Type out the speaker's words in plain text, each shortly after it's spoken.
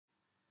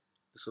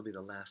This will be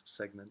the last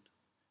segment.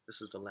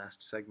 This is the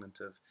last segment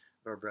of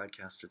our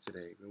broadcast for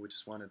today. We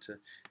just wanted to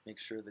make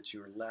sure that you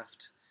were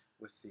left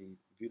with the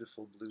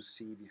beautiful blue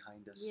sea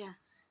behind us, Yeah,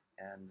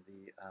 and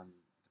the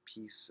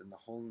peace and the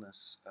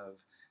wholeness of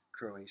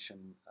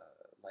Croatian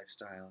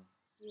lifestyle,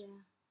 yeah.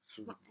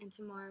 food. And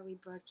tomorrow we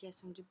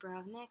broadcast from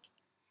Dubrovnik,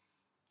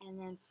 and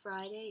then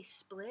Friday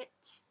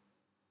Split,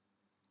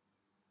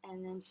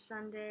 and then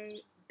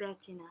Sunday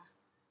Betina,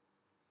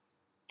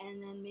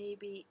 and then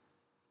maybe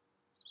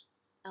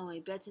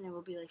Betina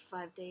will be like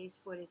 5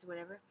 days, 4 days,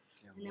 whatever,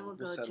 Yeah, and then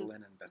we'll settle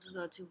in Betten.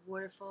 we'll go to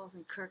waterfalls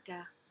in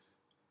Kirka.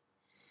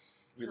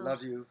 We So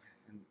love you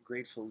and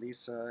grateful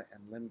Lisa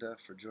and Linda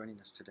for joining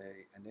us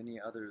today, and any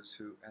others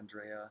who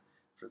Andrea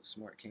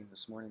came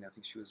this morning. I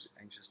think she was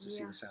anxious to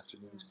see yeah, this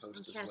afternoon's yeah.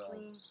 post And as well.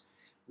 Kathleen,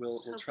 We'll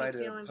hope try you're to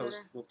feeling post.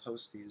 better. We'll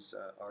post these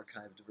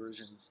archived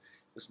versions.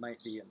 This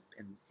might be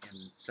in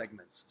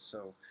segments,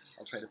 so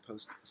I'll try to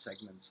post the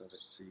segments of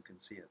it so you can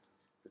see it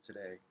for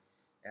today.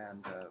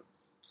 And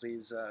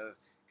please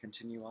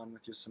continue on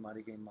with your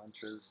Samadhi game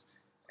mantras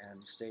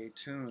and stay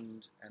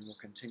tuned. And we'll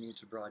continue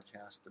to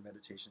broadcast the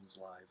meditations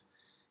live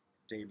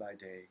day by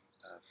day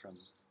from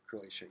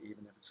Croatia,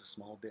 even if it's a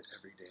small bit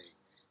every day.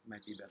 It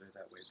might be better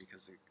that way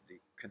because the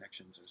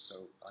connections are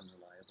so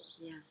unreliable.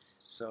 Yeah.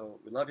 So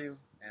we love you,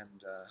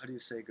 and how do you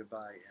say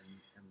goodbye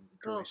in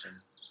Bog. Croatian?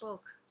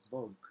 Bog.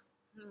 Bog.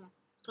 Yeah.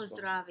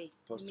 Pozdravi.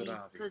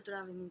 Pozdravi.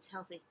 Pozdravi means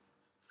healthy.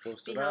 Be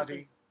Pozdravi.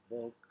 healthy.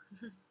 Bog.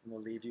 And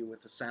we'll leave you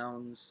with the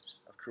sounds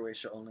of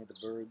Croatia only, the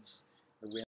birds, the wind.